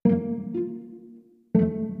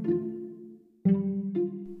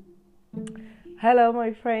Hello,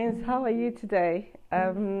 my friends. How are you today?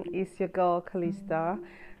 It's your girl Kalista.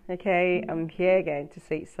 Okay, I'm here again to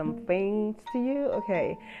say some things to you.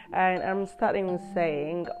 Okay, and I'm starting with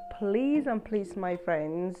saying, please and please, my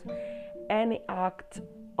friends, any act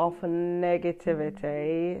of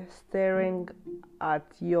negativity staring at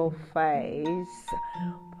your face,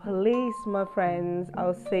 please, my friends,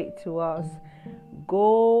 I'll say to us,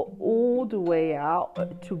 go all the way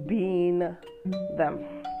out to being them,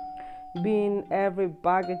 being every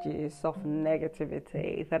baggages of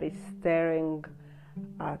negativity that is staring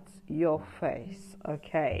at your face,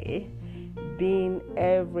 okay? Being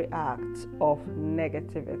every act of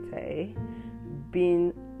negativity,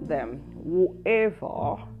 being them,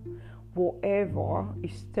 whatever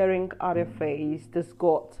is staring at your face that's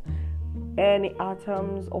got any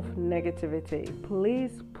atoms of negativity,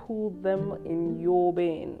 please pull them in your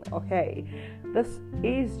being, okay? This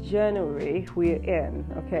is January we're in,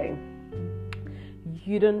 okay?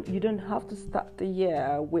 You don't have to start the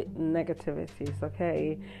year with negativities,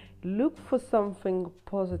 okay? Look for something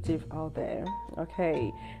positive out there,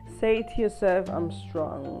 okay? Say to yourself, I'm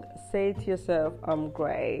strong. Say to yourself, I'm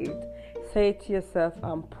great. Say to yourself,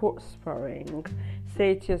 I'm prospering.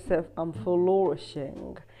 Say to yourself, I'm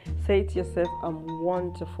flourishing. Say to yourself, I'm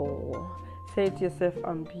wonderful. Say to yourself,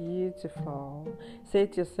 I'm beautiful. Say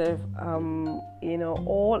to yourself,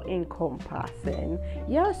 all encompassing.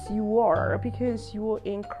 Yes, you are, because you are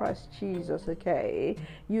in Christ Jesus, okay?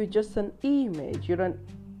 You're just an image. You're an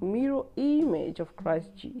mirror image of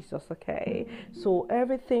Christ Jesus, okay? So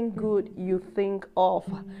everything good you think of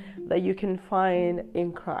that you can find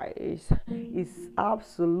in Christ is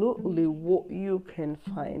absolutely what you can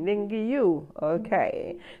find in you,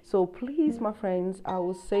 okay? So please, my friends, I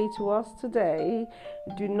will say to us today,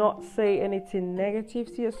 do not say anything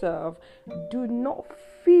negative to yourself. Do not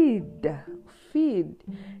feed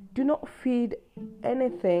do not feed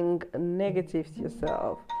anything negative to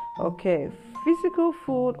yourself, okay? Physical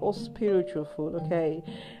food or spiritual food, okay?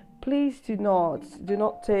 Please do not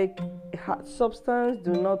take hard substance.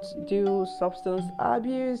 Do not do substance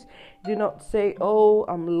abuse. Do not say, oh,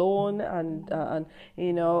 I'm alone and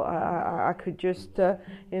I could just go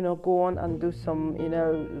on and do some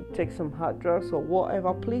take some hard drugs or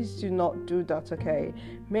whatever. Please do not do that, okay?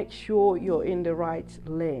 Make sure you're in the right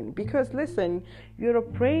lane, because listen, you're a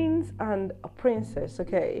prince and a princess,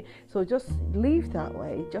 okay? So just live that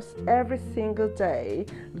way. Just every single day,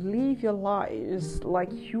 live your lives like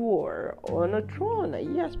you're on a throne.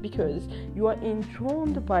 Yes, because you are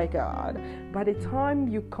enthroned by God. By the time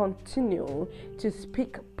you continue to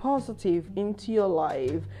speak positive into your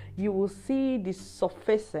life, you will see the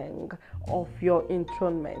surfacing of your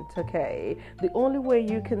enthronement, okay? The only way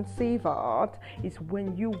you can see that is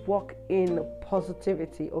when you walk in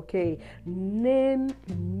positivity, okay? Nail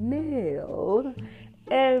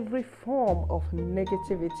every form of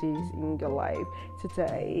negativities in your life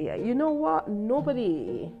today. You know what?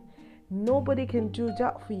 Nobody can do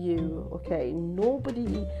that for you, okay?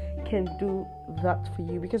 Nobody can do that for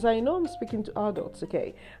you, because I know I'm speaking to adults,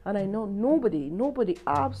 okay? And I know nobody,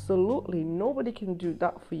 absolutely nobody can do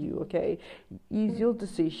that for you, okay? It's your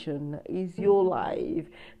decision, it's your life.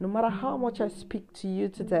 No matter how much I speak to you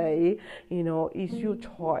today, it's your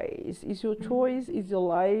choice. It's your choice, it's your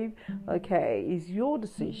life, okay? It's your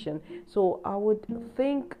decision. So I would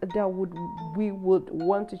think that we would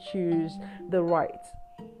want to choose the right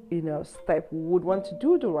step. We would want to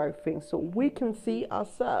do the right thing so we can see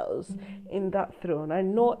ourselves in that throne. I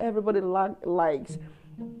know everybody likes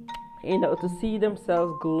to see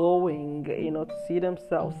themselves glowing, to see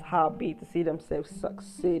themselves happy, to see themselves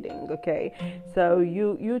succeeding, okay? So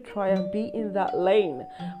you try and be in that lane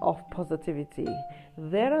of positivity.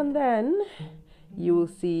 There and then you will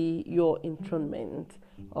see your enthronement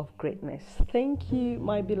of greatness. Thank you,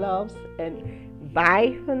 my beloveds, and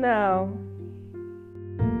bye for now.